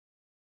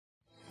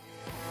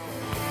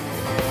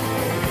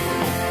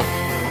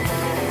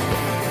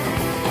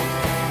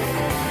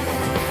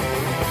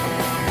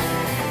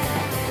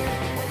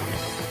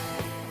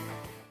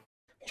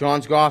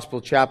John's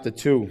Gospel, chapter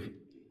 2.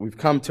 We've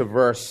come to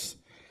verse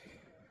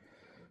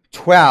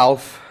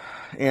 12.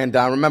 And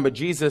remember,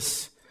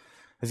 Jesus,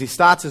 as he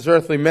starts his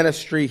earthly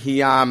ministry,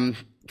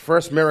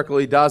 first miracle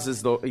he does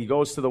is he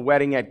goes to the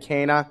wedding at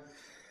Cana.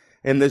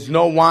 And there's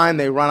no wine.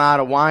 They run out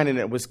of wine. And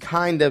it was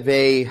kind of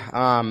it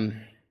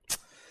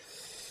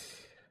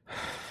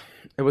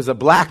was a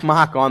black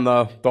mark on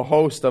the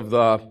host of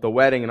the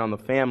wedding and on the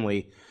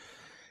family.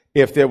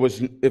 If there was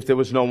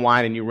no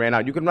wine and you ran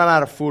out, you could run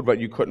out of food, but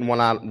you couldn't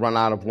run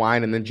out of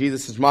wine. And then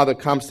Jesus' mother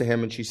comes to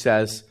him and she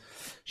says,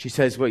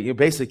 well, you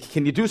basically,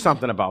 can you do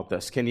something about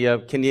this? Can you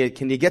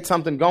get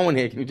something going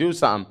here? Can you do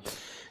something?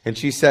 And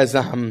she says,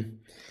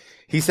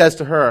 he says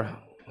to her,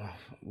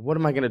 what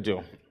am I going to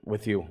do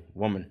with you,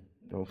 woman?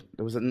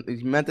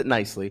 He meant it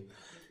nicely.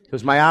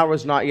 Because my hour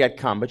has not yet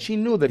come. But she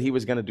knew that he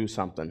was going to do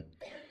something.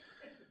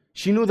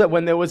 She knew that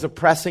when there was a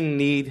pressing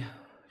need,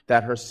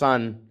 that her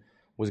son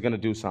was going to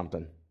do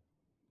something.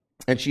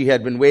 And she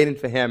had been waiting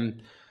for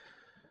him,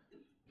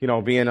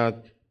 being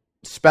a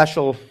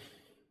special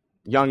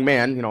young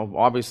man,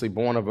 obviously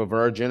born of a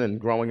virgin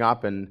and growing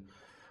up in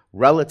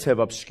relative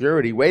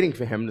obscurity, waiting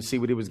for him to see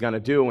what he was going to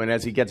do. And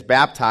as he gets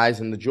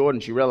baptized in the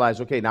Jordan, she realized,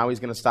 okay, now he's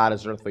going to start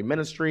his earthly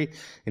ministry.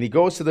 And he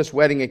goes to this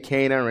wedding at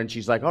Cana, and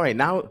she's like, all right,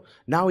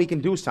 now he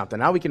can do something.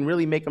 Now he can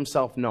really make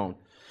himself known.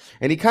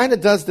 And he kind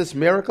of does this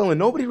miracle, and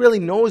nobody really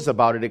knows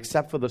about it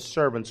except for the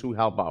servants who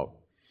help out.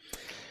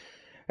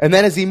 And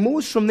then as he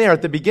moves from there,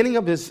 at the beginning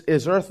of his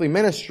earthly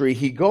ministry,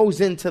 he goes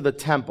into the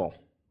temple.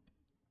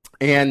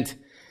 And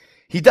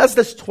he does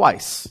this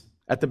twice,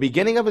 at the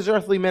beginning of his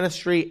earthly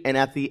ministry and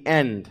at the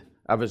end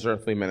of his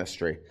earthly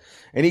ministry.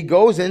 And he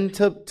goes in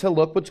to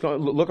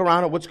look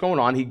around at what's going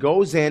on. He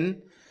goes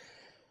in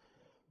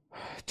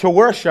to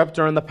worship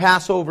during the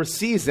Passover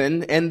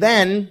season, and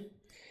then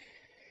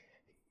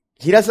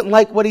he doesn't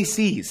like what he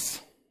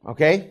sees,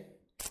 okay?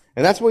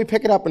 And that's where we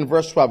pick it up in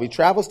verse 12. He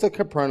travels to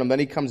Capernaum, then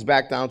he comes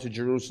back down to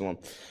Jerusalem.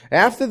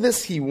 After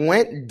this, he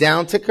went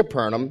down to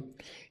Capernaum,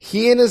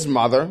 he and his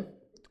mother,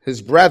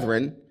 his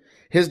brethren,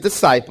 his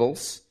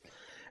disciples,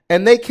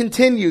 and they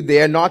continued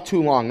there not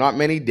too long, not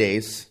many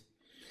days.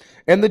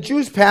 And the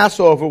Jews'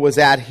 Passover was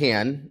at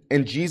hand,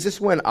 and Jesus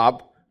went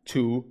up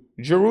to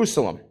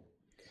Jerusalem.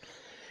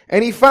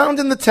 And he found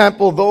in the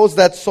temple those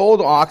that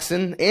sold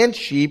oxen and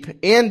sheep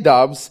and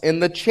doves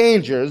and the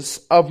changers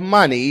of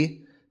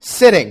money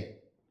sitting.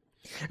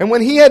 And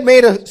when he had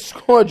made a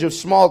scourge of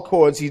small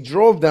cords, he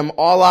drove them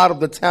all out of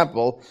the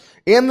temple,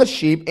 and the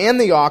sheep and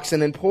the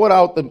oxen, and poured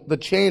out the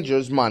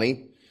changers'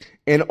 money,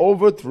 and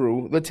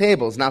overthrew the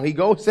tables. Now he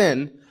goes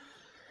in.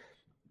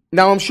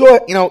 Now I'm sure,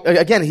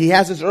 again, he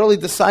has his early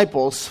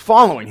disciples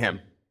following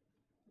him.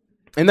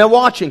 And they're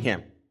watching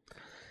him.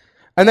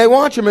 And they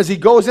watch him as he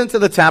goes into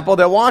the temple.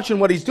 They're watching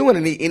what he's doing.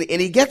 And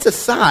he gets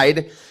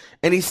aside,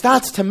 and he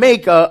starts to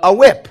make a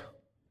whip.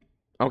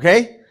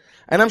 Okay?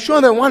 And I'm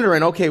sure they're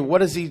wondering, okay,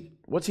 what's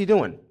he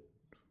doing?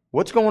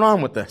 What's going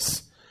on with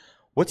this?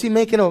 What's he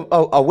making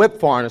a whip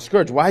for and a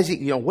scourge? Why is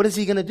he, what is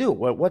he going to do?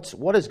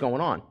 What is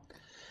going on?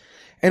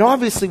 And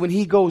obviously when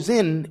he goes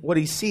in, what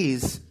he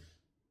sees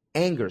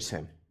angers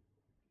him.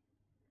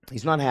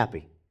 He's not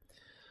happy.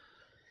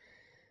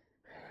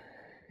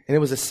 And it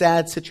was a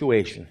sad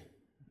situation.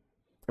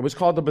 It was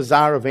called the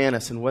Bazaar of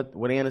Annas, and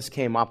what Annas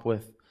came up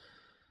with,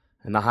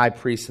 and the high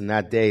priest in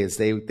that day, is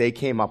they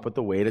came up with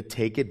a way to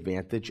take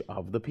advantage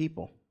of the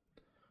people,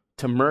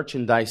 to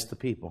merchandise the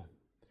people,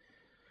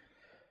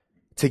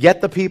 to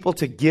get the people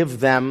to give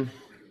them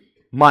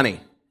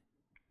money.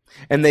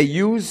 And they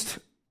used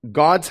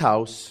God's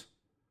house,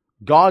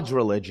 God's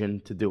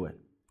religion, to do it.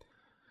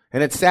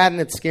 And it's sad and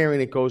it's scary,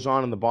 and it goes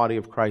on in the body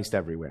of Christ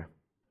everywhere.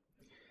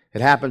 It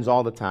happens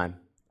all the time.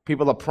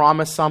 People are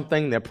promised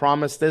something, they're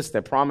promised this,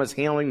 they're promised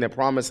healing, they're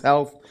promised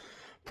health,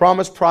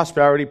 promised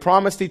prosperity,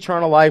 promised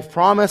eternal life,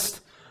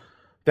 promised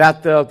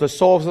that the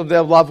souls of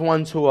their loved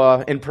ones who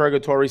are in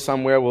purgatory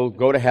somewhere will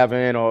go to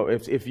heaven, or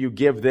if you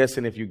give this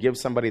and if you give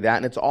somebody that,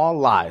 and it's all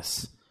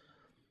lies.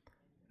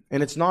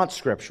 And it's not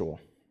scriptural.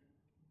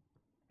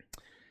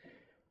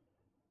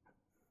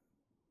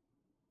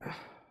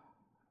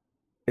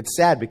 It's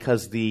sad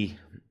because the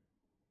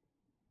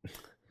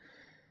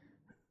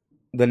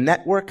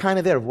network kind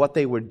of there of what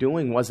they were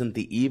doing wasn't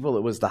the evil,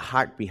 it was the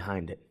heart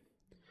behind it.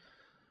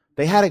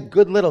 They had a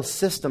good little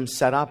system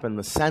set up in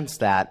the sense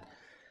that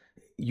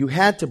you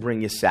had to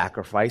bring your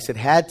sacrifice. It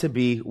had to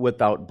be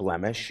without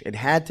blemish. It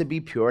had to be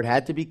pure. It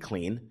had to be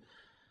clean.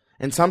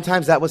 And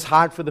sometimes that was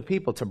hard for the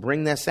people to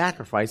bring their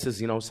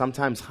sacrifices,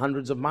 sometimes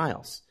hundreds of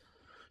miles.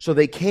 So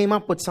they came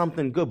up with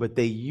something good, but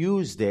they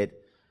used it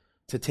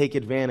to take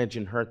advantage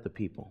and hurt the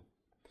people.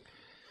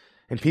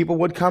 And people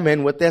would come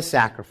in with their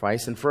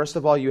sacrifice, and first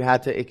of all, you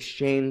had to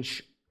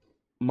exchange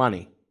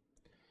money.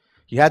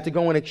 You had to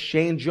go and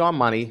exchange your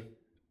money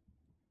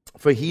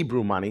for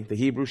Hebrew money, the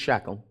Hebrew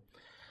shekel.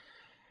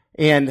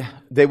 And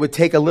they would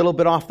take a little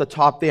bit off the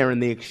top there in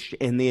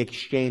the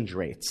exchange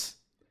rates.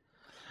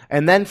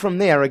 And then from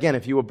there, again,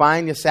 if you were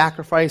buying your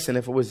sacrifice, and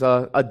if it was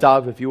a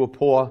dove, if you were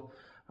poor,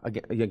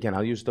 again,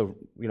 I'll use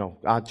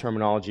our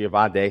terminology of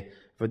our day.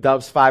 If For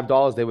doves,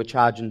 $5, they were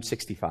charging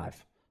 $65.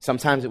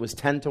 Sometimes it was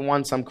 10 to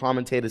 1. Some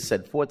commentators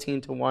said 14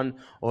 to 1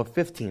 or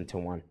 15 to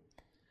 1.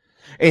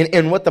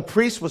 And what the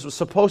priest was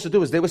supposed to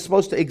do is they were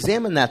supposed to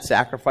examine that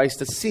sacrifice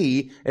to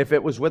see if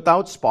it was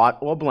without spot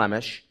or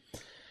blemish.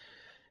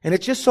 And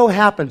it just so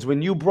happens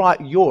when you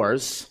brought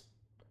yours,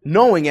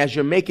 knowing as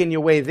you're making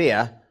your way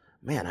there,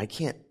 man,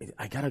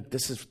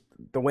 this is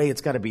the way it's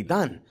got to be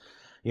done.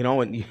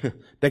 And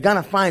they're going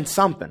to find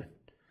something.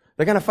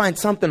 They're going to find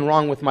something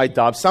wrong with my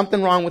dove,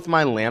 something wrong with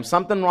my lamb,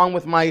 something wrong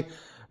with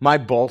my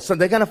bull. So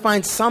they're going to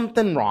find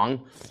something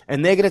wrong,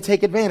 and they're going to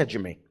take advantage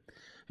of me.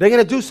 They're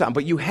going to do something.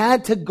 But you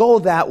had to go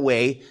that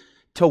way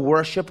to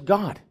worship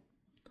God.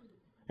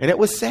 And it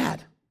was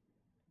sad.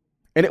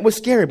 And it was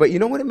scary. But you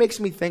know what it makes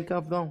me think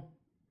of, though?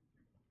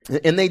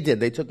 And they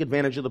did. They took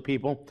advantage of the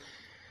people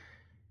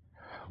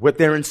with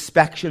their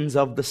inspections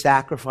of the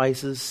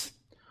sacrifices,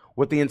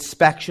 with the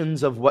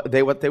inspections of what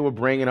they were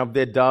bringing, of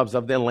their doves,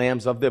 of their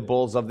lambs, of their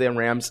bulls, of their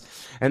rams.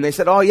 And they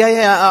said,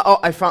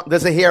 I found,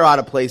 there's a hair out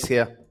of place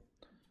here.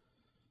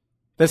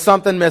 There's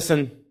something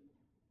missing.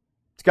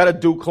 It's got a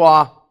dew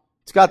claw.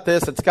 It's got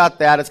this, it's got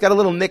that. It's got a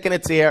little nick in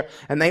its ear.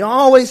 And they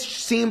always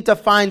seem to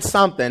find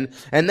something.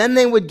 And then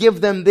they would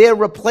give them their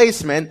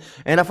replacement.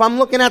 And if I'm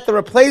looking at the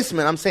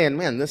replacement, I'm saying,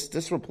 man,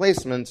 this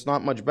replacement's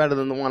not much better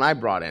than the one I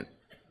brought in.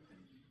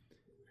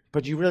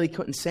 But you really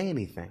couldn't say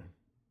anything.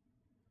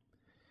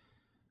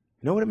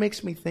 You know what it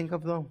makes me think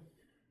of, though?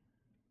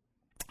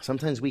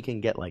 Sometimes we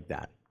can get like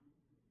that.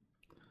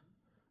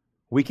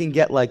 We can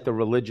get like the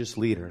religious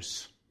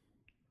leaders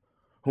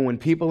who, when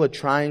people are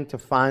trying to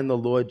find the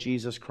Lord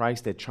Jesus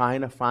Christ, they're trying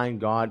to find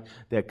God,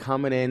 they're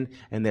coming in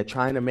and they're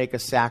trying to make a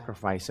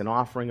sacrifice, an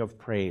offering of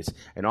praise,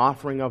 an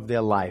offering of their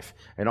life,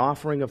 an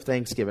offering of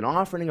thanksgiving, an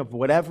offering of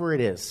whatever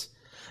it is.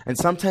 And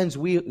sometimes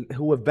we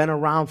who have been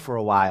around for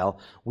a while,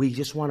 we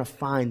just want to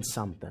find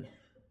something.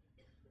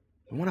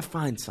 We want to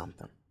find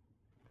something.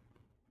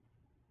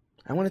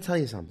 I want to tell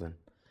you something.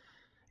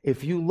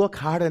 If you look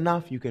hard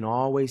enough, you can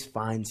always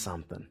find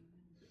something.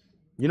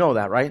 You know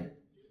that, right?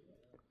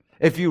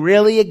 If you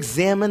really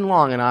examine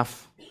long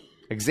enough,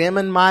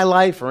 examine my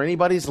life or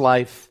anybody's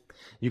life,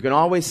 you can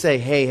always say,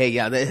 hey,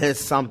 yeah, there's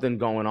something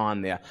going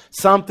on there.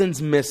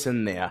 Something's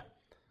missing there.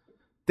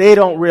 They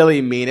don't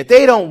really mean it.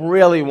 They don't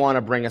really want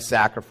to bring a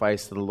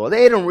sacrifice to the Lord.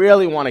 They don't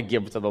really want to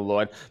give to the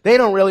Lord. They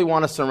don't really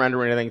want to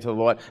surrender anything to the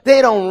Lord.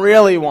 They don't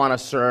really want to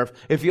serve.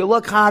 If you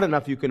look hard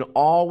enough, you can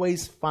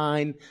always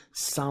find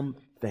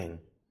something.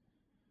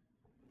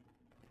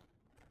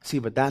 See,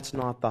 but that's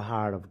not the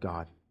heart of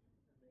God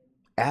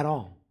at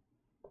all.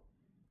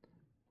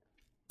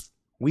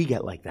 We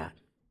get like that.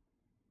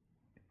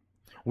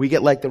 We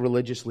get like the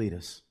religious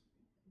leaders.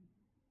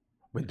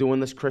 We're doing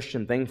this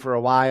Christian thing for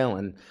a while,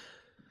 and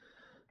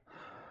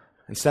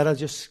instead of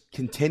just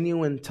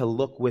continuing to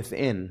look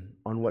within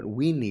on what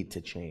we need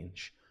to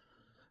change.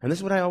 And this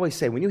is what I always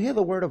say. When you hear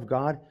the word of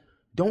God,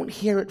 don't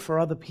hear it for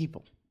other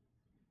people.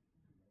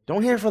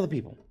 Don't hear it for other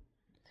people.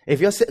 If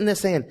you're sitting there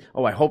saying,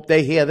 oh, I hope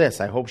they hear this.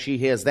 I hope she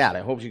hears that.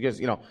 I hope she gets,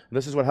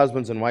 this is what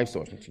husbands and wives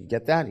do. You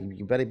get that?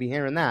 You better be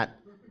hearing that.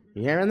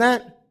 You hearing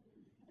that?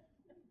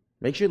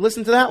 Make sure you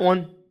listen to that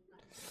one.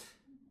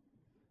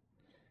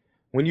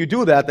 When you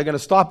do that, they're going to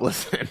stop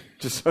listening,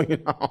 just so you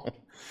know.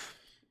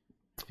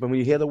 But when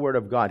you hear the word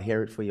of God,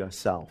 hear it for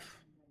yourself.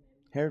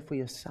 Hear it for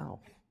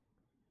yourself.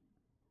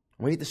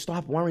 We need to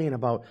stop worrying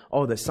about,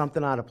 oh, there's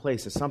something out of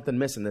place, there's something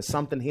missing, there's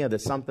something here,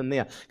 there's something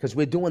there. Because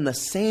we're doing the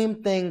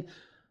same thing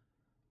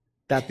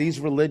that these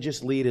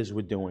religious leaders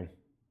were doing.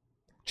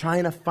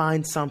 Trying to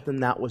find something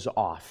that was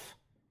off.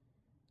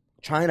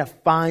 Trying to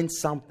find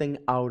something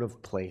out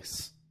of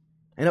place.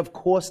 And of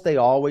course they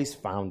always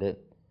found it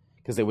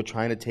because they were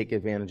trying to take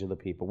advantage of the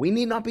people. We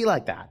need not be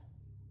like that.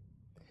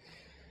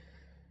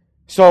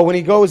 So when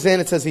he goes in,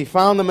 it says he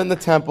found them in the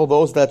temple,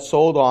 those that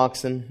sold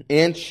oxen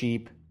and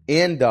sheep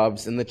and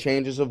doves and the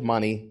changers of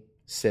money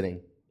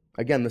sitting.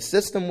 Again, the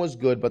system was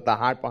good, but the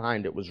heart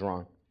behind it was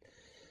wrong.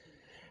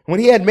 When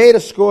he had made a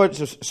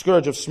scourge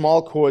of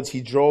small cords,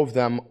 he drove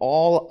them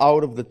all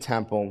out of the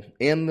temple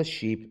and the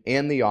sheep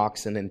and the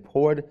oxen and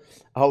poured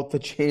out the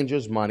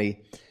changers'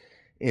 money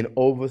and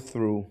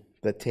overthrew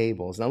the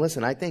tables. Now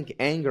listen, I think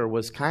anger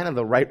was kind of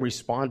the right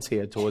response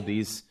here toward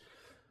these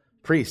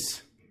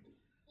priests.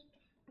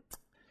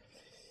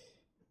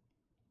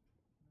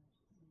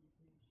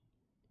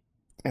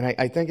 And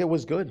I think it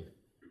was good.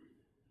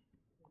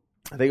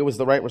 I think it was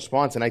the right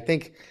response. And I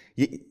think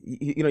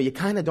you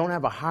kind of don't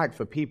have a heart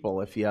for people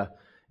if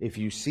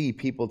you see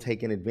people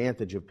taking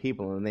advantage of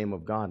people in the name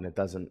of God and it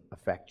doesn't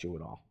affect you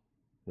at all,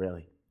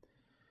 really.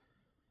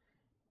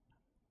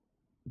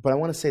 But I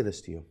want to say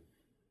this to you.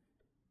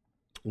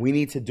 We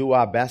need to do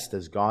our best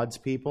as God's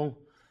people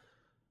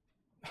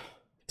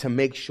to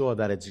make sure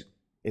that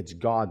it's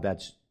God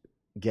that's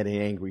getting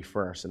angry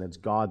first, and it's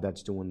God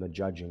that's doing the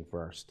judging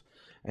first,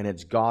 and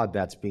it's God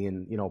that's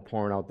being,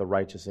 pouring out the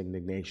righteous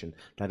indignation,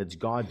 that it's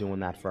God doing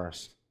that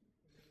first.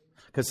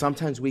 Because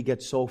sometimes we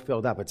get so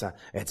filled up.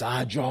 It's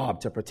our job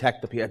to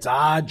protect the people. It's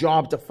our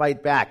job to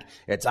fight back.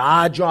 It's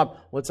our job.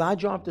 Well, it's our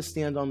job to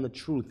stand on the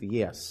truth,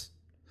 yes.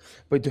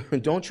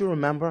 But don't you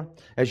remember,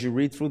 as you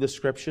read through the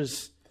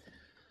scriptures,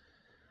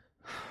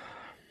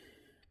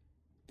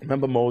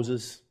 remember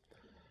Moses?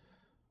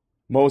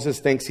 Moses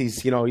thinks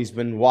he's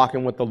been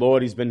walking with the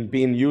Lord. He's been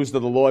being used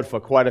of the Lord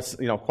for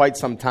quite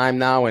some time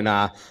now. And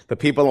the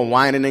people are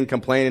whining and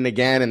complaining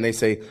again. And they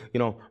say,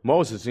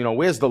 Moses,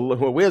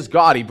 where's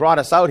God? He brought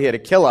us out here to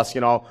kill us.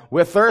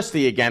 We're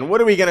thirsty again.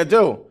 What are we going to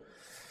do?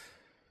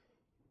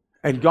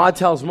 And God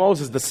tells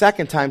Moses the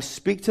second time,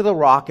 speak to the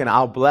rock and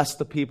I'll bless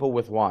the people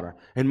with water.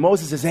 And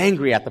Moses is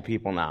angry at the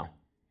people now.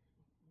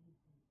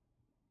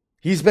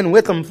 He's been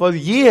with them for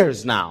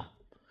years now.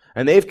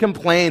 And they've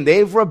complained,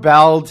 they've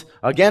rebelled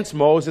against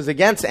Moses,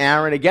 against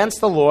Aaron, against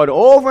the Lord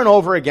over and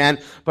over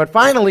again. But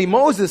finally,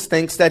 Moses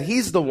thinks that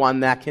he's the one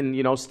that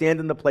can,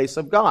 stand in the place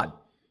of God.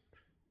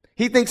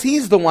 He thinks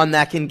he's the one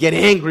that can get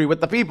angry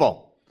with the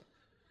people.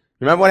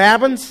 Remember what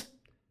happens?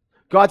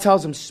 God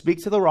tells him,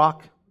 speak to the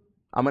rock.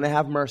 I'm going to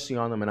have mercy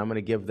on them and I'm going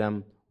to give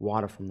them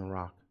water from the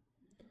rock.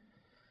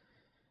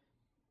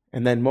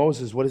 And then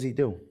Moses, what does he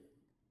do?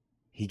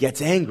 He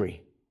gets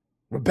angry.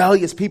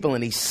 Rebellious people,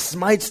 and he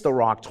smites the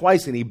rock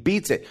twice and he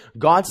beats it.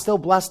 God still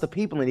blessed the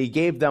people and he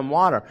gave them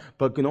water.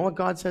 But you know what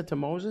God said to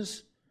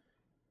Moses?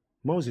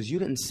 Moses, you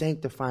didn't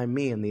sanctify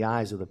me in the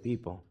eyes of the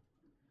people.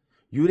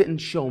 You didn't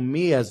show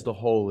me as the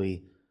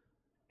holy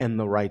and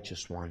the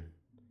righteous one.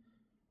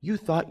 You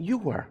thought you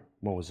were,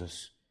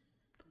 Moses.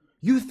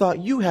 You thought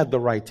you had the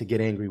right to get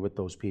angry with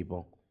those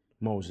people,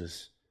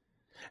 Moses.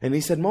 And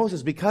he said,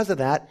 Moses, because of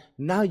that,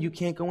 now you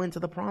can't go into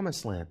the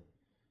promised land.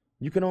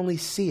 You can only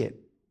see it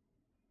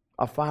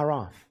afar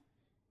off.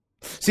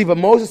 See, but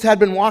Moses had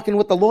been walking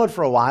with the Lord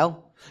for a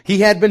while. He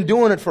had been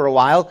doing it for a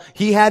while.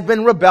 He had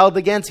been rebelled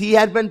against. He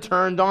had been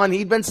turned on.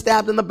 He'd been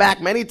stabbed in the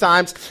back many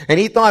times. And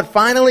he thought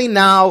finally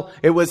now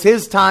it was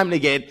his time to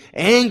get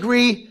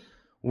angry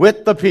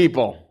with the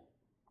people.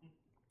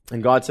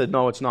 And God said,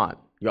 no, it's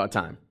not your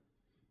time.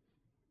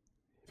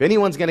 If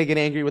anyone's going to get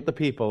angry with the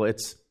people,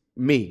 it's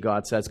me,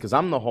 God says, because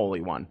I'm the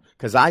Holy One,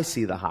 because I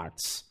see the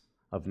hearts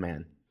of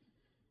man.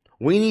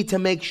 We need to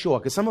make sure,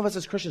 because some of us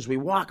as Christians, we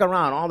walk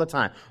around all the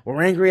time.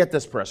 We're angry at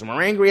this person.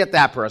 We're angry at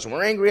that person.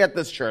 We're angry at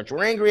this church.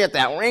 We're angry at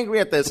that. We're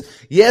angry at this.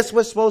 Yes,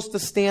 we're supposed to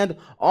stand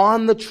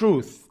on the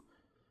truth.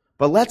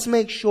 But let's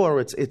make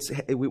sure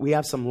we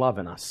have some love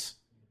in us.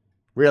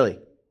 Really.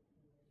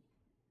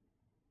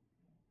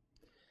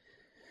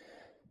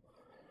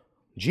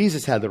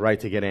 Jesus had the right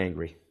to get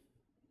angry.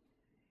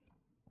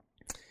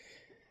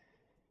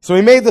 So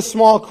he made the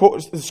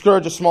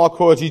scourge of small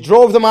cords. He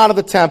drove them out of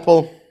the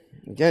temple.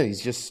 Again,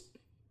 he's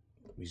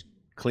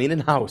cleaning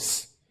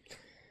house.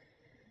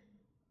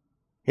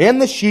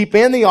 And the sheep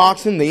and the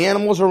oxen, the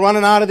animals are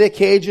running out of their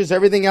cages,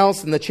 everything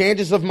else, and the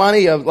changes of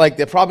money,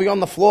 they're probably on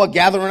the floor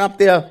gathering up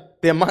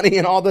their money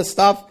and all this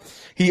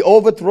stuff. He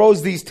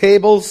overthrows these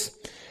tables.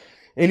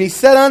 And he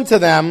said unto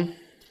them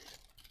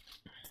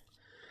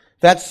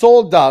that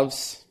sold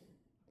doves,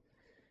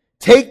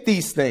 take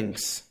these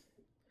things.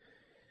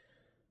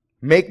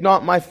 Make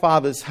not my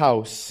Father's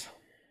house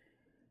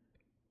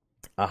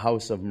a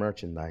house of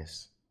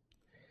merchandise.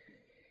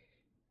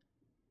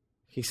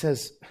 He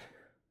says,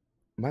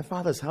 my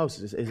Father's house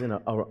isn't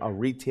a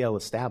retail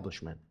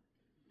establishment.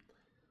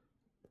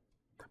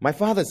 My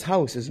Father's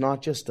house is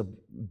not just a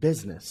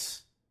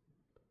business.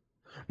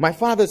 My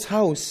Father's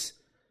house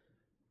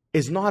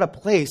is not a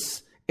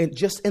place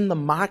just in the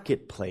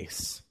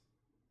marketplace.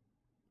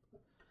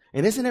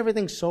 And isn't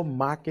everything so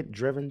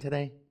market-driven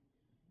today?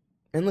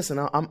 And listen,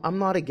 I'm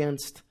not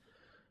against,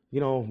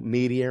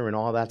 media and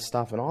all that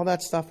stuff. And all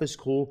that stuff is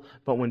cool.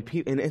 But when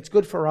and it's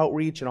good for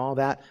outreach and all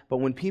that. But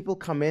when people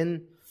come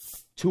in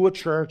to a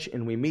church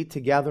and we meet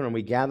together and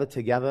we gather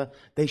together,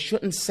 they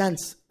shouldn't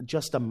sense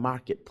just a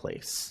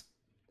marketplace.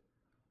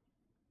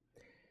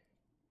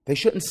 They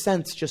shouldn't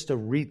sense just a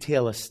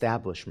retail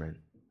establishment.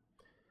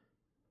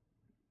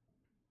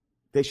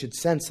 They should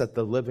sense that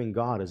the living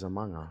God is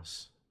among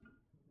us.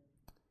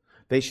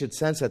 They should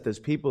sense that there's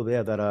people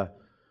there that are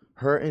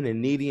hurting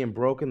and needy and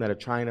broken, that are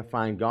trying to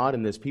find God,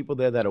 and there's people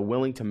there that are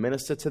willing to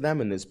minister to them,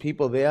 and there's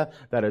people there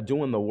that are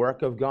doing the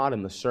work of God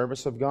and the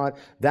service of God.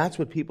 That's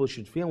what people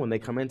should feel when they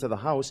come into the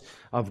house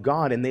of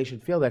God, and they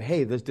should feel that,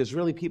 hey, there's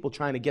really people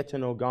trying to get to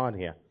know God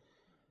here.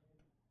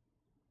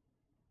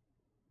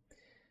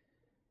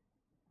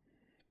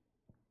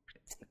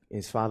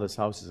 His Father's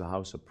house is a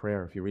house of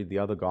prayer, if you read the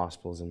other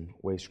Gospels and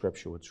weigh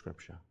Scripture with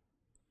Scripture.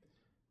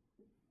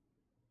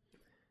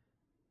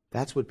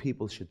 That's what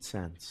people should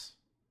sense.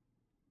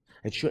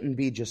 It shouldn't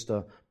be just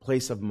a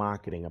place of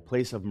marketing, a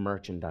place of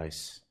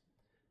merchandise.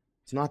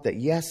 It's not that.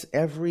 Yes,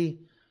 every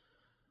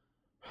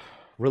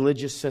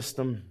religious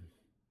system,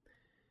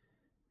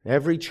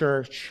 every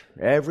church,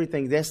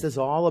 everything, this is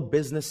all a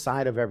business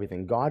side of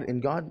everything.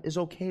 God is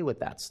okay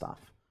with that stuff.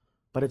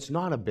 But it's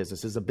not a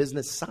business. There's a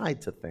business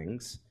side to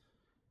things.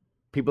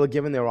 People are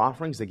giving their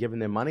offerings, they're giving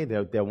their money,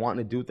 they're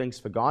wanting to do things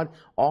for God.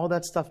 All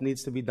that stuff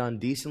needs to be done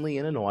decently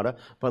and in order.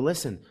 But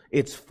listen,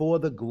 it's for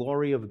the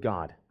glory of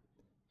God.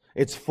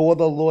 It's for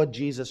the Lord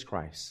Jesus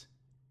Christ.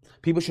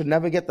 People should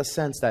never get the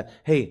sense that,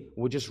 hey,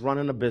 we're just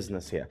running a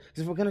business here.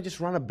 Because if we're going to just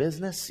run a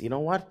business, you know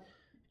what?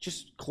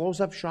 Just close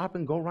up shop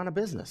and go run a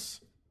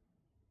business.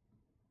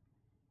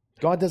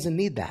 God doesn't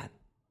need that.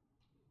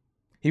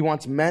 He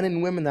wants men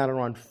and women that are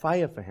on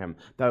fire for Him,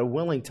 that are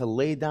willing to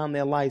lay down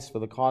their lives for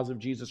the cause of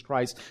Jesus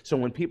Christ. So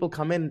when people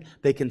come in,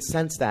 they can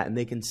sense that and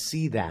they can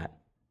see that.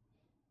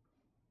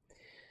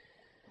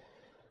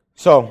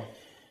 So,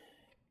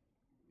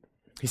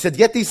 He said,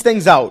 get these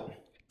things out.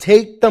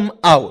 Take them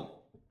out.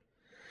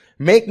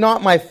 Make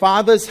not my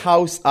Father's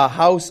house a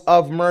house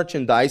of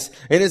merchandise.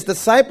 And His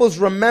disciples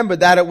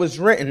remembered that it was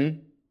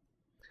written,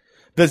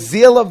 the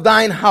zeal of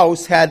thine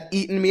house had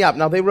eaten me up.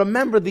 Now they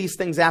remember these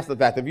things after the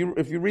fact.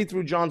 If you read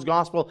through John's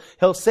gospel,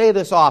 he'll say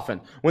this often.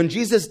 When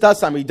Jesus does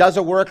something, He does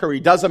a work or He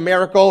does a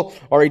miracle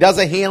or He does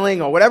a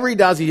healing or whatever He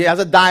does, He has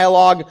a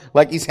dialogue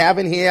like He's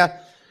having here.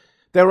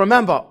 They'll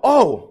remember,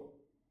 oh,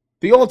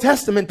 the Old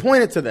Testament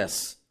pointed to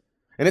this.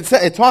 And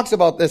it talks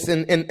about this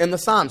in the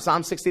Psalm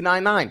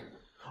 69:9.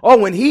 Oh,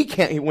 when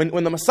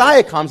the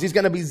Messiah comes, He's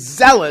going to be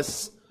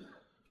zealous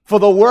for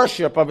the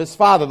worship of His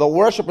Father, the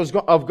worship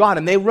of God.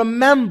 And they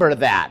remember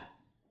that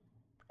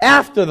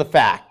after the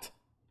fact.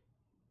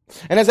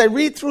 And as I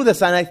read through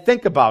this and I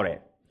think about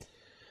it,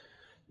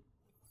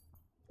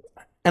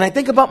 and I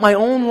think about my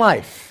own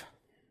life,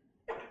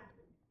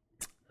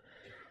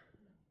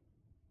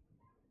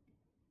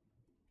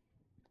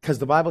 because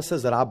the Bible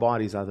says that our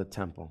bodies are the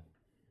temple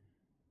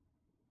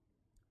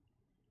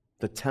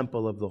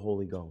of the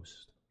Holy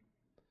Ghost.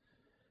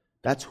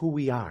 That's who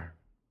we are.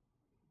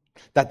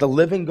 That the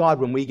living God,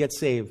 when we get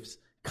saved,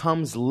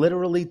 comes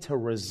literally to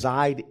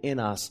reside in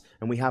us,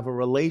 and we have a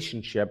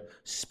relationship,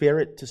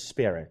 spirit to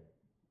spirit.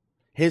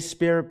 His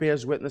Spirit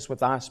bears witness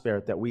with our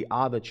spirit that we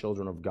are the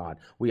children of God.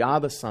 We are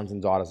the sons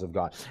and daughters of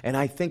God. And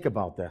I think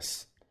about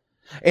this.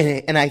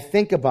 And I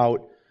think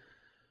about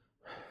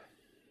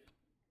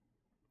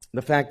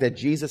the fact that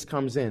Jesus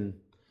comes in.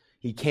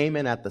 He came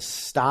in at the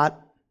start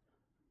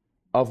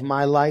of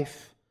my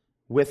life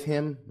with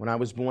Him when I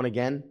was born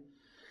again.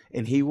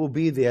 And He will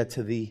be there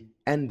to the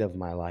end of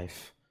my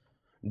life,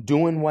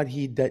 doing what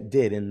He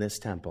did in this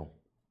temple.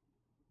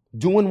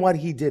 Doing what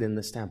He did in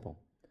this temple.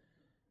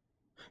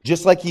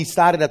 Just like He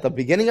started at the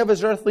beginning of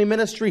His earthly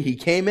ministry, He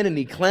came in and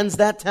He cleansed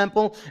that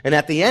temple. And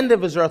at the end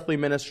of His earthly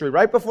ministry,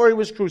 right before He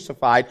was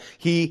crucified,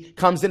 He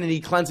comes in and He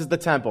cleanses the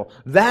temple.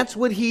 That's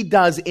what He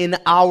does in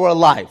our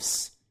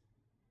lives.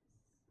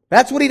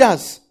 That's what He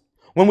does.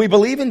 When we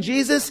believe in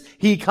Jesus,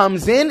 He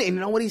comes in, and you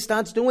know what He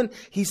starts doing?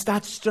 He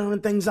starts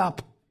stirring things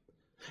up.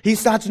 He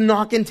starts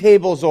knocking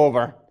tables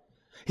over.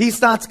 He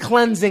starts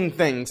cleansing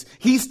things.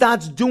 He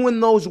starts doing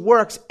those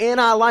works in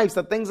our lives,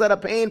 the things that are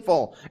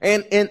painful.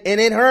 And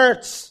it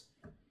hurts.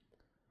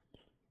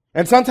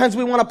 And sometimes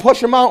we want to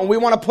push Him out and we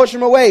want to push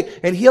Him away.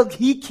 And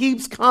He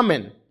keeps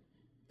coming.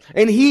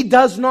 And He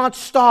does not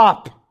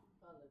stop.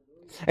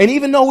 And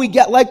even though we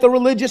get like the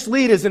religious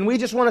leaders and we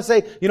just want to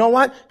say, you know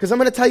what? Because I'm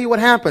going to tell you what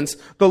happens.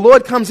 The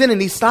Lord comes in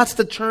and He starts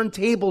to turn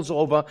tables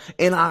over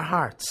in our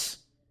hearts.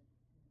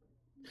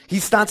 He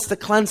starts to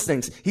cleanse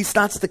things. He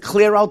starts to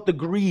clear out the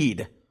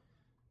greed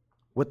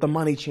with the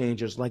money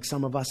changers, like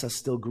some of us are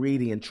still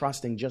greedy and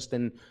trusting just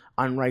in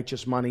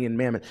unrighteous money and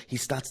mammon. He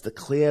starts to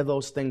clear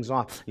those things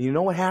off. And you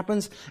know what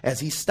happens? As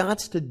He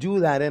starts to do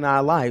that in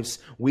our lives,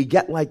 we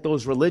get like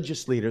those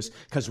religious leaders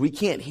because we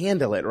can't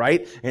handle it,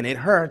 right? And it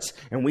hurts,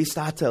 and we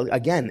start to,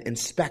 again,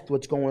 inspect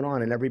what's going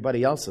on in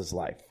everybody else's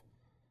life.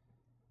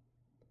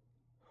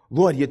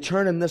 Lord, you're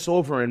turning this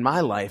over in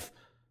my life,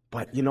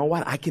 but you know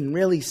what? I can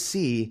really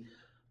see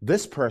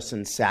this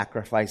person's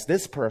sacrifice,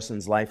 this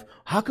person's life.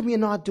 How come you're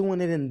not doing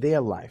it in their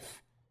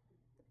life?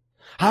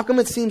 How come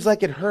it seems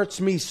like it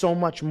hurts me so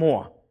much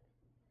more?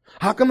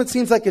 How come it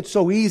seems like it's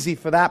so easy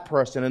for that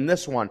person and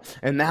this one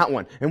and that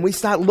one? And we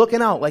start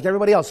looking out like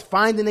everybody else,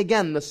 finding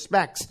again the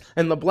specks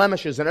and the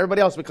blemishes and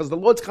everybody else, because the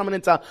Lord's coming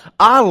into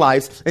our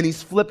lives and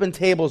He's flipping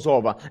tables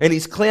over and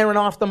He's clearing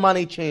off the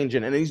money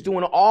changing and He's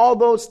doing all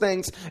those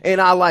things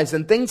in our lives,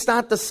 and things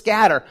start to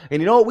scatter.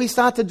 And you know what we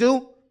start to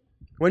do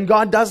when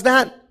God does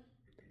that?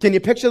 Can you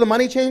picture the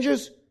money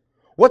changers?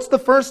 What's the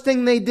first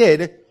thing they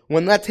did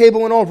when that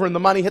table went over and the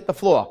money hit the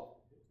floor?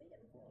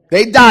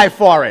 They dive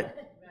for it.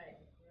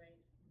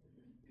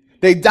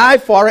 They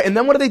dive for it, and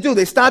then what do?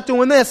 They start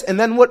doing this, and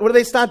then what do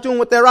they start doing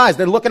with their eyes?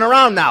 They're looking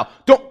around now.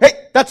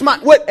 Hey, that's mine.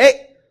 What?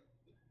 Hey.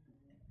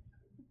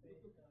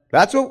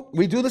 That's what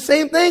we do, the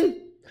same thing.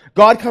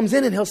 God comes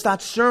in and He'll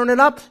start stirring it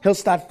up. He'll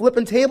start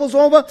flipping tables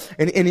over,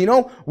 and you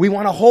know, we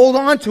want to hold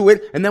on to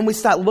it, and then we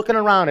start looking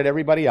around at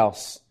everybody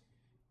else.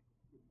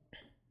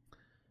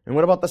 And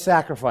what about the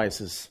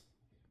sacrifices?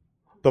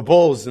 The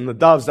bulls and the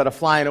doves that are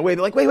flying away.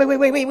 They're like,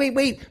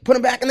 wait. Put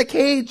them back in the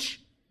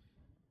cage.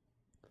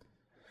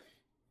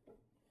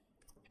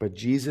 But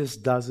Jesus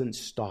doesn't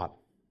stop.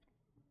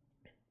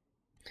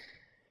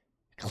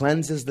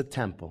 Cleanses the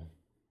temple.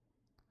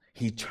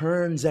 He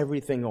turns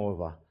everything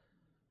over.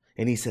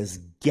 And He says,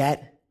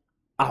 get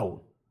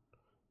out.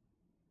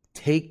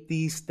 Take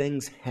these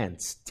things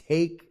hence.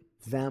 Take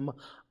them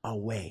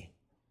away.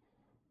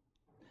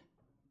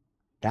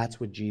 That's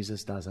what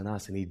Jesus does in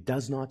us, and he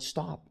does not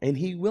stop, and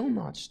he will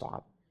not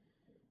stop.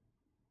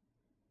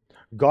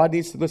 God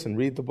needs to, listen,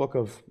 read the book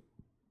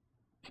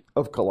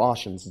of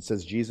Colossians. It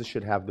says Jesus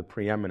should have the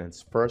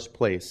preeminence, first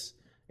place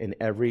in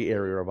every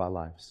area of our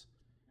lives.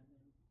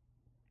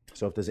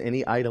 So if there's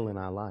any idol in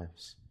our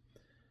lives,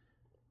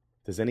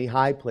 if there's any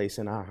high place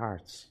in our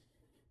hearts,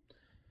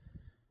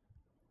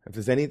 if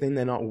there's anything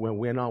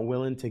we're not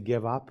willing to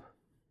give up,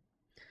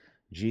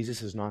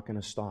 Jesus is not going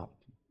to stop.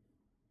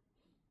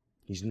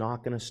 He's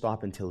not going to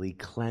stop until he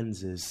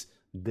cleanses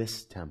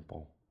this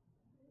temple.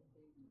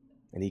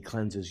 And he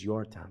cleanses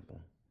your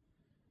temple.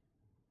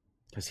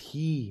 Because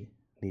he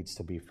needs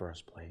to be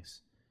first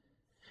place.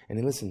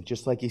 And listen,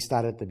 just like he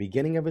started at the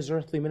beginning of his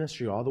earthly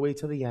ministry all the way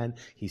to the end,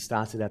 he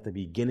starts it at the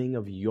beginning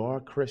of your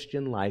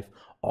Christian life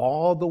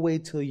all the way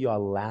to your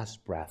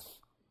last breath.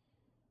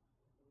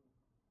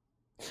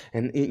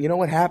 And you know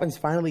what happens?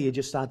 Finally, you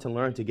just start to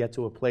learn to get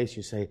to a place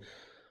you say,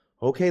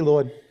 okay,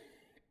 Lord,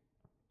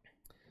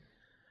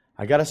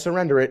 I got to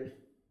surrender it.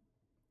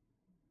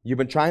 You've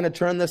been trying to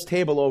turn this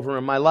table over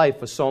in my life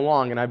for so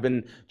long, and I've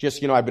been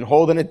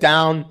holding it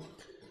down.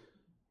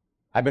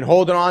 I've been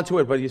holding on to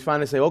it, but you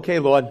finally say, okay,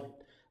 Lord,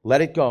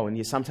 let it go.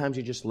 And sometimes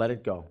you just let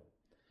it go.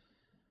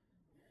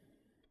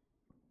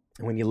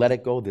 And when you let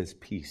it go, there's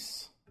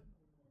peace.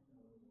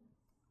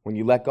 When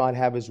you let God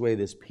have his way,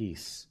 there's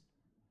peace.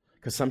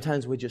 Because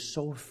sometimes we're just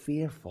so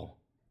fearful.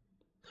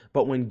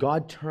 But when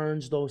God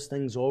turns those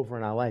things over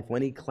in our life,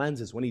 when he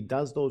cleanses, when he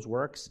does those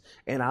works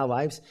in our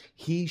lives,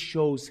 he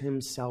shows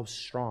himself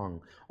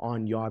strong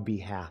on your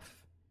behalf.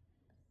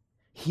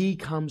 He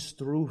comes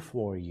through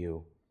for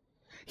you.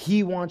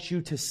 He wants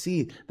you to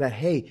see that,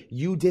 hey,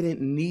 you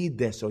didn't need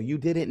this or you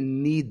didn't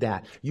need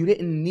that. You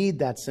didn't need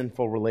that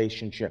sinful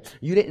relationship.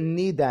 You didn't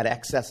need that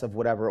excess of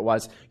whatever it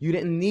was. You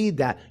didn't need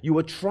that. You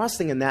were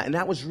trusting in that, and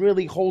that was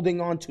really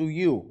holding on to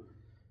you.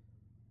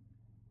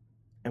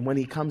 And when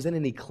he comes in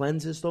and he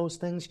cleanses those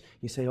things,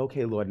 you say,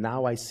 okay, Lord,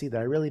 now I see that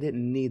I really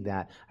didn't need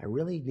that. I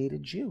really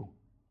needed you,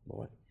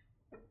 Lord.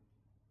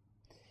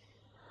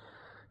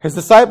 His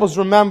disciples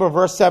remember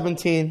verse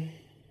 17.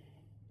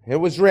 It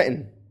was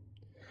written,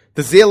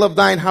 the zeal of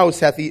thine house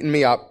hath eaten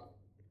me up.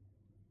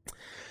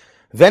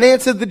 Then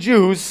answered the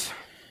Jews,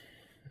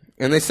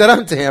 and they said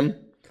unto him,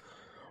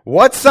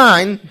 what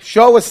sign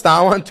showest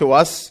thou unto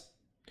us,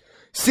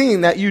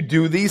 seeing that you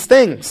do these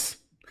things?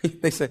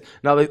 They say,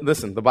 now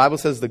listen, the Bible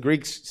says the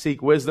Greeks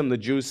seek wisdom, the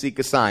Jews seek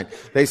a sign.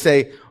 They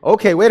say,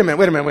 okay, wait a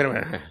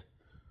minute.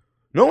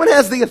 No one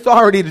has the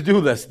authority to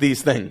do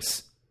these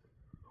things.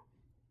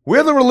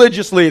 We're the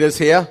religious leaders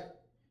here.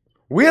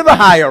 We're the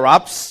higher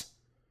ups.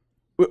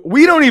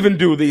 We don't even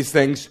do these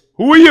things.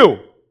 Who are you?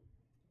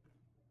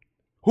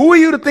 Who are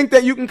you to think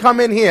that you can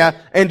come in here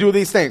and do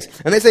these things?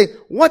 And they say,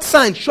 what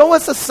sign? Show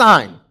us a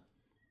sign.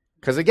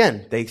 Because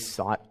again, they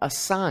sought a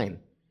sign.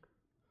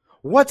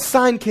 What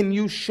sign can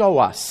you show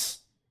us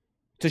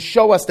to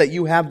show us that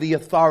you have the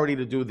authority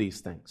to do these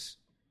things?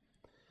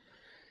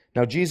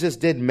 Now, Jesus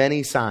did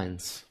many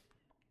signs.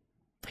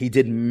 He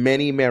did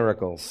many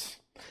miracles.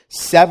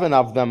 7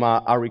 of them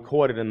are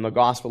recorded in the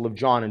Gospel of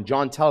John, and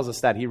John tells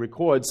us that he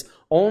records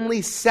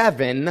only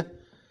 7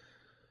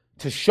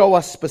 to show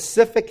us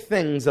specific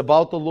things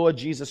about the Lord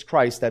Jesus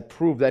Christ that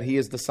prove that he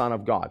is the Son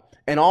of God.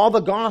 In all the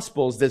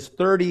Gospels, there's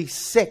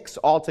 36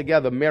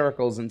 altogether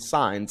miracles and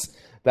signs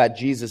that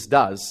Jesus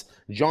does.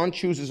 John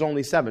chooses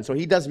only 7. So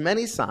he does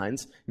many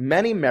signs,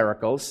 many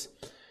miracles.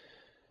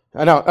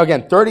 Now,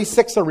 again,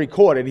 36 are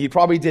recorded. He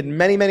probably did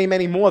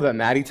many more than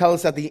that. He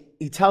tells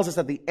us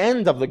at the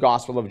end of the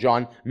Gospel of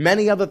John,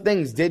 many other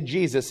things did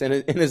Jesus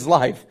in his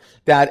life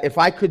that if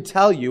I could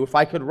tell you, if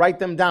I could write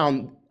them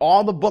down,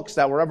 all the books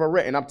that were ever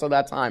written up to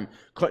that time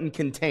couldn't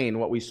contain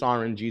what we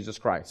saw in Jesus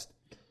Christ.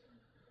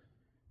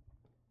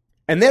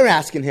 And they're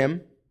asking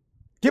him,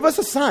 give us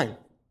a sign.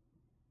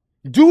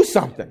 Do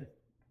something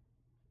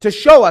to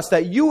show us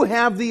that you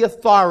have the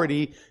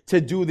authority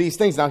to do these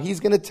things. Now, he's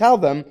going to tell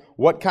them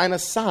what kind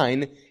of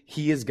sign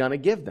he is going to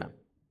give them.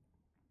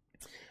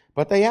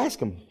 But they ask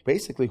him,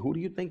 basically, who do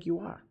you think you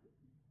are?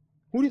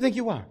 Who do you think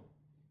you are?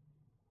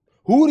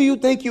 Who do you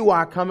think you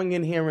are coming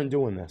in here and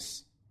doing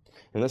this?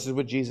 And this is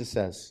what Jesus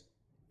says.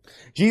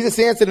 Jesus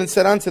answered and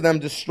said unto them,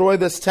 destroy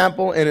this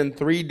temple, and in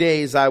 3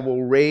 days I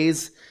will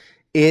raise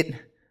it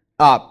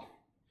up.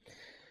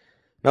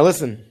 Now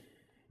listen.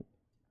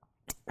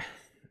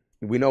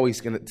 We know it's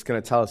going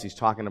to tell us he's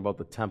talking about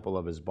the temple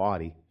of his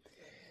body.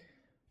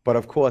 But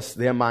of course,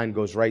 their mind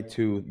goes right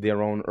to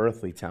their own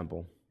earthly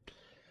temple.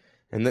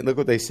 And look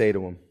what they say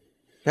to him.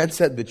 Then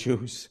said the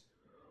Jews,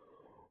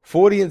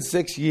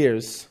 46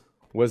 years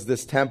was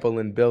this temple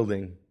in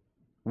building.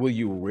 Will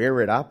you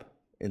rear it up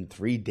in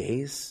 3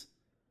 days?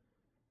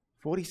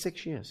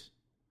 46 years.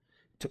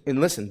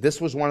 And listen, this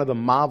was one of the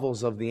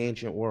marvels of the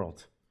ancient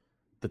world.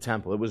 The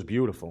temple. It was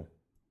beautiful.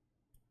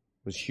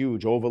 It was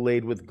huge,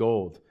 overlaid with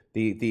gold.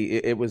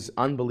 It was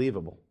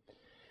unbelievable.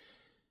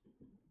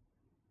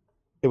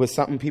 It was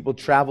something people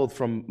traveled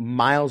from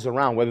miles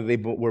around, whether they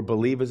were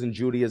believers in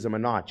Judaism or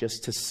not,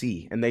 just to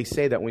see. And they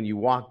say that when you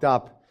walked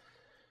up,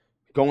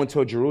 going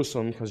to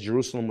Jerusalem, because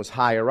Jerusalem was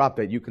higher up,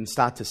 that you can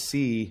start to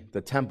see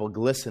the temple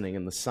glistening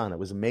in the sun. It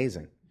was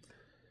amazing.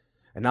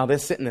 And now they're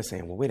sitting there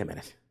saying, well, wait a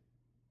minute.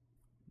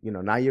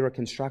 Now you're a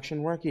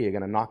construction worker. You're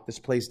going to knock this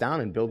place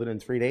down and build it in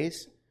 3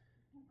 days?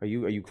 Are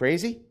you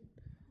crazy?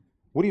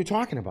 What are you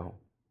talking about?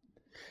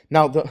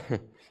 Now,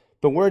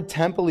 the word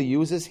temple he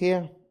uses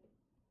here,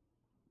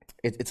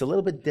 it's a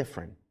little bit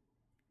different.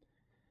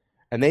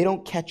 And they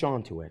don't catch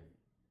on to it.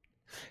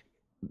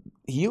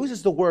 He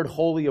uses the word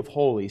Holy of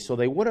Holies, so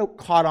they would have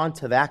caught on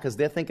to that because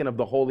they're thinking of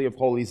the Holy of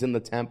Holies in the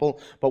temple.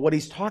 But what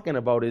he's talking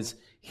about is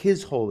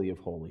his Holy of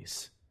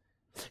Holies.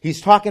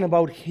 He's talking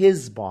about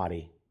his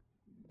body.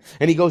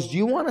 And he goes, do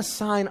you want a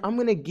sign? I'm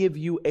going to give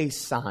you a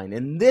sign.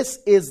 And this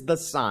is the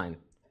sign.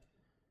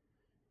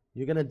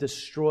 You're going to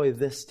destroy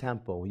this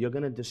temple. You're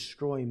going to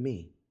destroy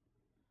me.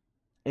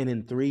 And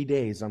in 3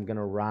 days, I'm going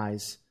to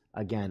rise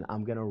again.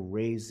 I'm going to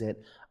raise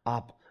it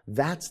up.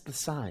 That's the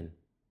sign.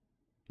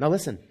 Now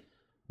listen.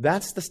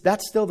 That's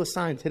still the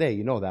sign today.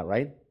 You know that,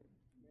 right?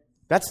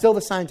 That's still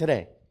the sign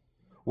today.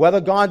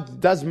 Whether God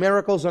does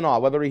miracles or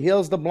not, whether he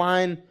heals the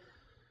blind,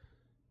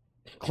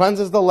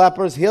 cleanses the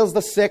lepers, heals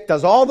the sick,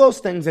 does all those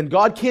things, and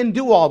God can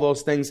do all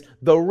those things,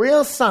 the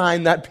real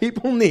sign that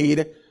people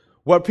need,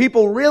 what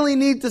people really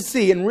need to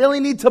see and really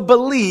need to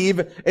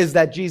believe, is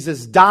that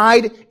Jesus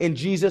died and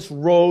Jesus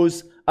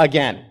rose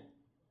again.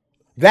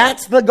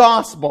 That's the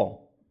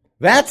gospel.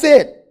 That's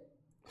it.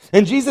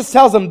 And Jesus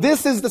tells them,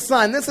 this is the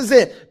sign, this is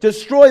it.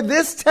 Destroy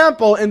this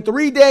temple, in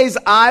 3 days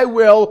I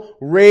will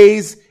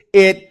raise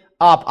it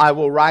up. I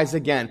will rise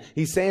again.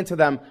 He's saying to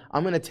them,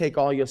 I'm going to take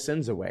all your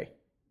sins away.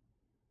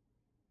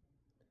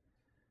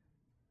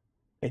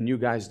 And you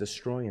guys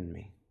destroying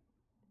me.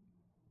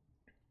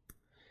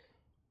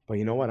 But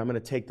you know what? I'm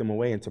going to take them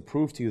away, and to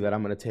prove to you that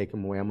I'm going to take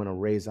them away, I'm going to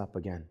raise up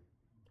again.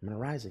 I'm going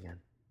to rise again.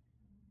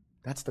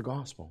 That's the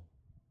gospel.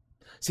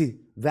 See,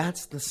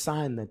 that's the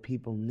sign that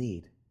people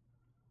need.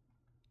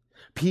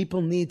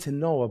 People need to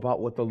know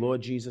about what the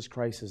Lord Jesus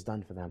Christ has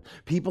done for them.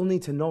 People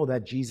need to know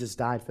that Jesus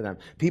died for them.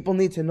 People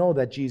need to know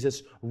that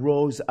Jesus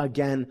rose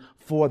again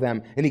for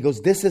them. And he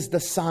goes, this is the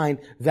sign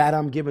that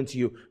I'm giving to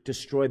you.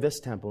 Destroy this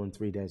temple, in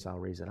 3 days I'll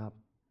raise it up.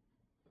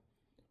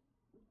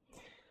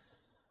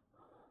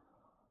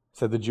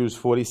 Said the Jews,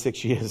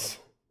 46 years.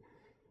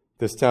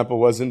 This temple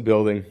wasn't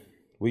building.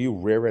 Will you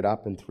rear it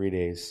up in 3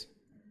 days?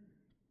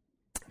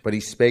 But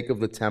he spake of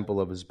the temple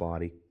of his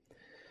body.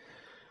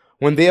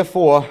 When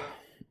therefore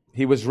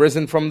he was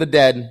risen from the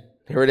dead,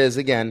 here it is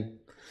again,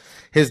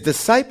 his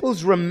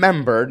disciples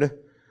remembered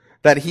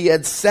that he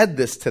had said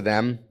this to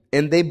them,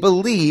 and they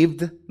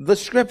believed the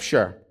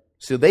scripture.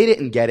 So they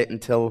didn't get it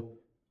until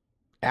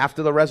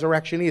after the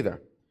resurrection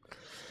either.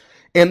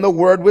 And the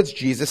word which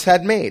Jesus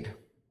had made.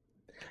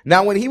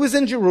 Now when he was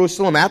in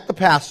Jerusalem at the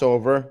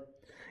Passover,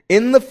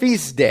 in the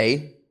feast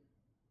day,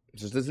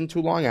 this isn't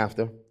too long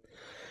after,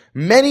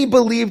 many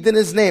believed in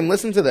his name.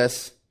 Listen to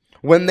this.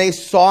 When they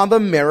saw the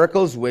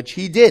miracles which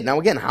he did. Now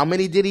again, how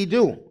many did he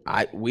do?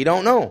 We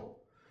don't know.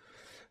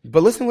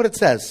 But listen what it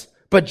says.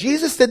 But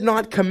Jesus did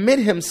not commit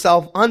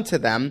himself unto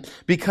them,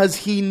 because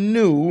he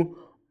knew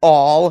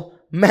all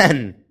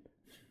men.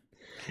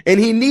 And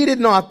he needed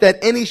not that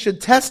any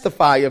should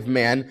testify of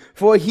man,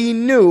 for he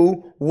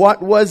knew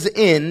what was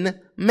in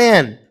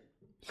man.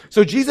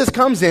 So Jesus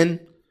comes in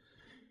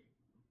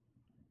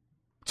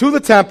to the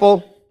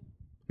temple,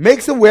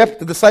 makes a whip.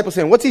 The disciples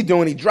saying, what's he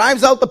doing? He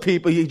drives out the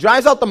people. He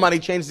drives out the money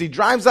changers. He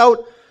drives out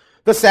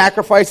the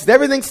sacrifices.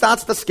 Everything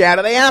starts to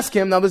scatter. They ask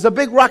him, now there's a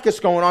big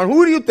ruckus going on.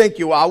 Who do you think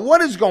you are?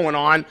 What is going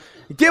on?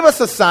 Give us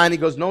a sign. He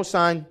goes, no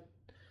sign.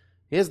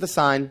 Here's the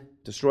sign.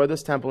 Destroy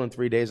this temple, in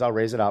 3 days I'll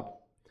raise it up.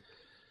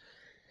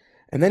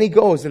 And then he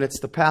goes, and it's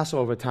the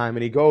Passover time,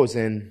 and he goes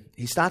and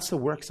he starts to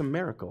work some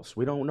miracles.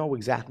 We don't know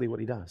exactly what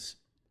he does.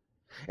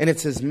 And it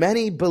says,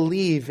 many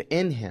believe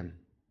in him.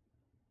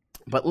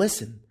 But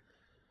listen,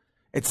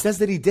 it says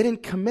that he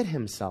didn't commit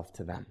himself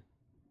to them.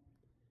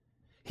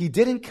 He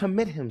didn't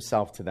commit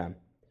himself to them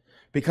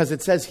because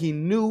it says he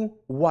knew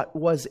what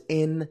was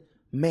in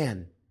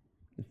man.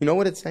 You know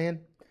what it's saying?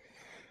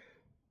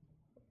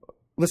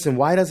 Listen,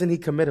 why doesn't he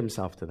commit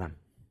himself to them?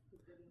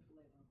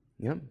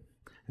 Yeah.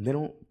 And they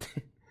don't,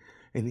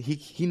 and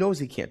he knows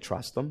he can't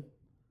trust them.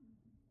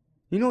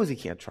 He knows he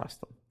can't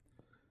trust them.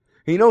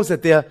 He knows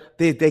that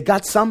they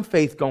got some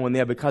faith going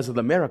there because of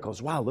the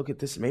miracles. Wow, look at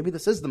this. Maybe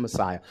this is the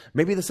Messiah.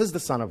 Maybe this is the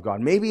Son of God.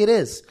 Maybe it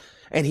is.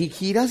 And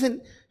he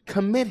doesn't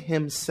commit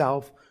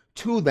himself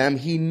to them.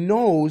 He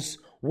knows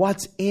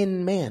what's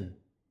in man.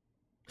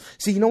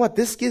 See, you know what?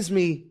 This gives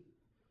me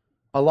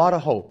a lot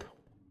of hope.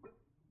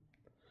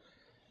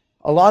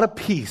 A lot of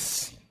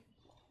peace.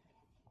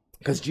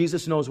 Because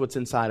Jesus knows what's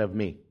inside of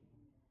me.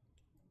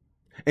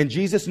 And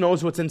Jesus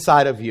knows what's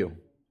inside of you.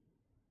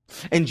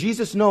 And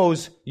Jesus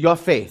knows your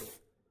faith.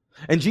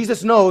 And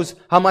Jesus knows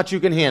how much you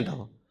can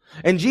handle.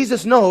 And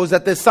Jesus knows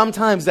that there's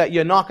sometimes that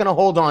you're not going to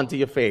hold on to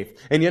your faith.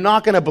 And you're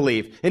not going to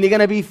believe. And you're going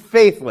to be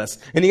faithless.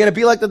 And you're going to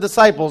be like the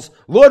disciples.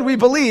 Lord, we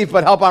believe,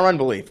 but help our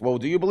unbelief. Well,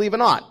 do you believe or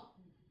not?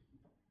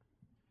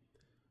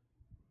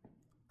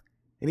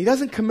 And he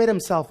doesn't commit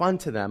himself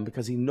unto them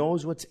because he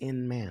knows what's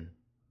in man.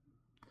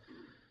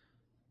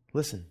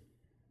 Listen.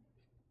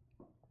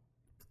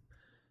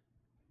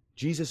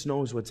 Jesus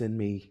knows what's in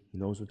me. He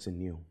knows what's in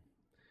you.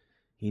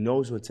 He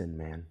knows what's in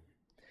man.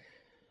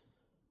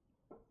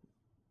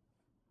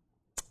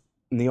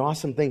 And the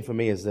awesome thing for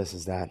me is this,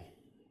 is that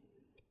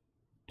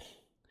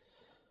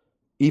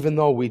even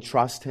though we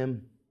trust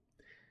him,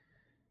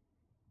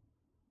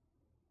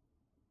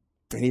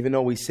 and even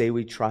though we say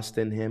we trust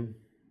in him,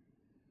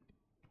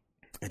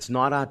 it's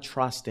not our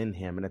trust in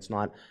him and it's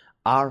not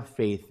our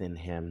faith in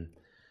him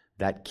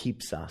that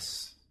keeps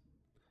us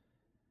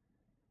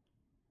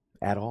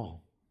at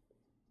all.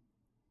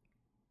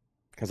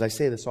 Because I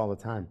say this all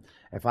the time.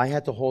 If I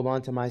had to hold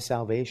on to my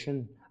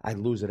salvation, I'd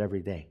lose it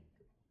every day.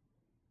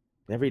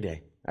 Every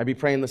day. I'd be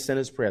praying the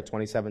sinner's prayer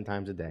 27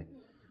 times a day.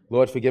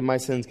 Lord, forgive my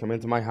sins. Come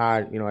into my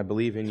heart. I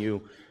believe in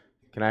you.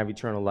 Can I have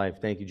eternal life?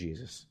 Thank you,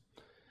 Jesus.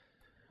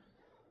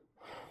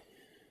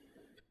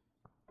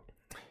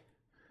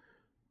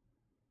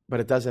 But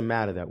it doesn't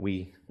matter that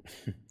we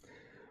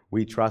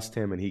trust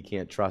him and he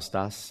can't trust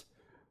us.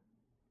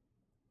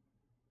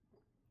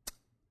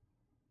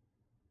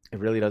 It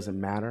really doesn't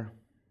matter.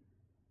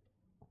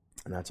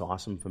 And that's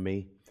awesome for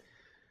me.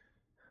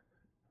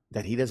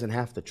 That he doesn't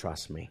have to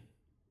trust me.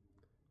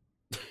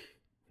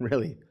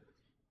 Really.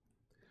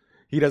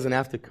 He doesn't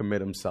have to commit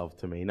himself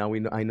to me. Now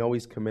I know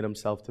he's committed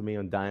himself to me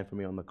and dying for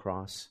me on the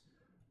cross.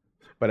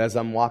 But as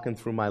I'm walking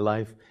through my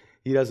life,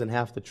 he doesn't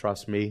have to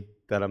trust me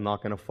that I'm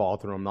not going to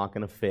falter, I'm not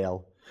going to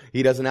fail.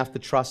 He doesn't have to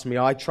trust me.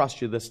 Oh, I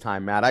trust you this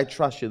time, Matt. I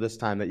trust you this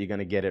time that you're going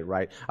to get it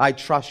right. I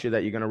trust you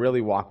that you're going to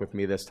really walk with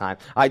me this time.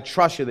 I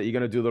trust you that you're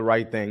going to do the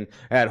right thing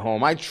at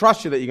home. I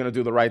trust you that you're going to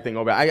do the right thing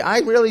over. I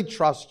really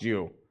trust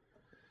you.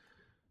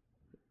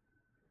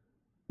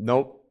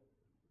 Nope.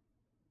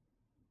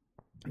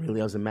 It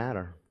really doesn't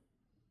matter.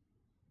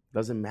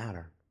 Doesn't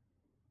matter.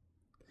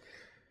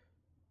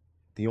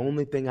 The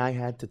only thing I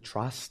had to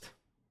trust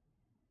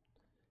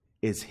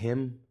is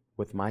him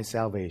with my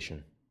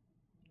salvation.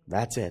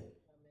 That's it.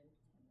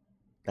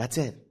 That's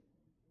it.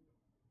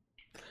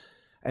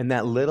 And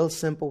that little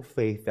simple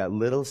faith, that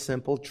little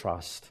simple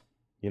trust,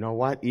 you know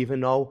what?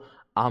 Even though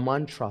I'm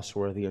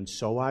untrustworthy, and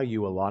so are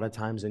you a lot of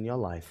times in your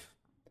life,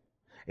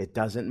 it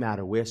doesn't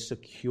matter. We're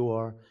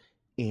secure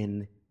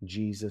in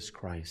Jesus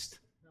Christ.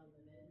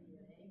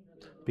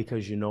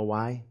 Because you know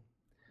why?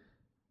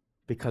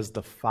 Because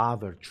the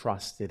Father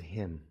trusted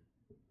him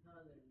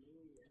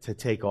to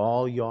take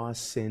all your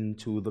sin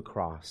to the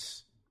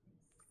cross.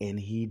 And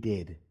he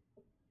did.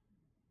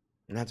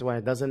 And that's why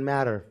it doesn't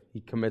matter.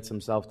 He commits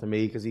himself to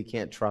me because he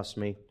can't trust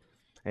me.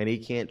 And he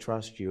can't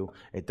trust you.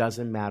 It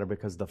doesn't matter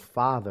because the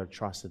Father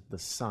trusted the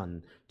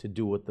Son to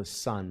do what the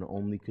Son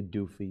only could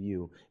do for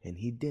you. And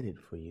he did it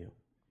for you.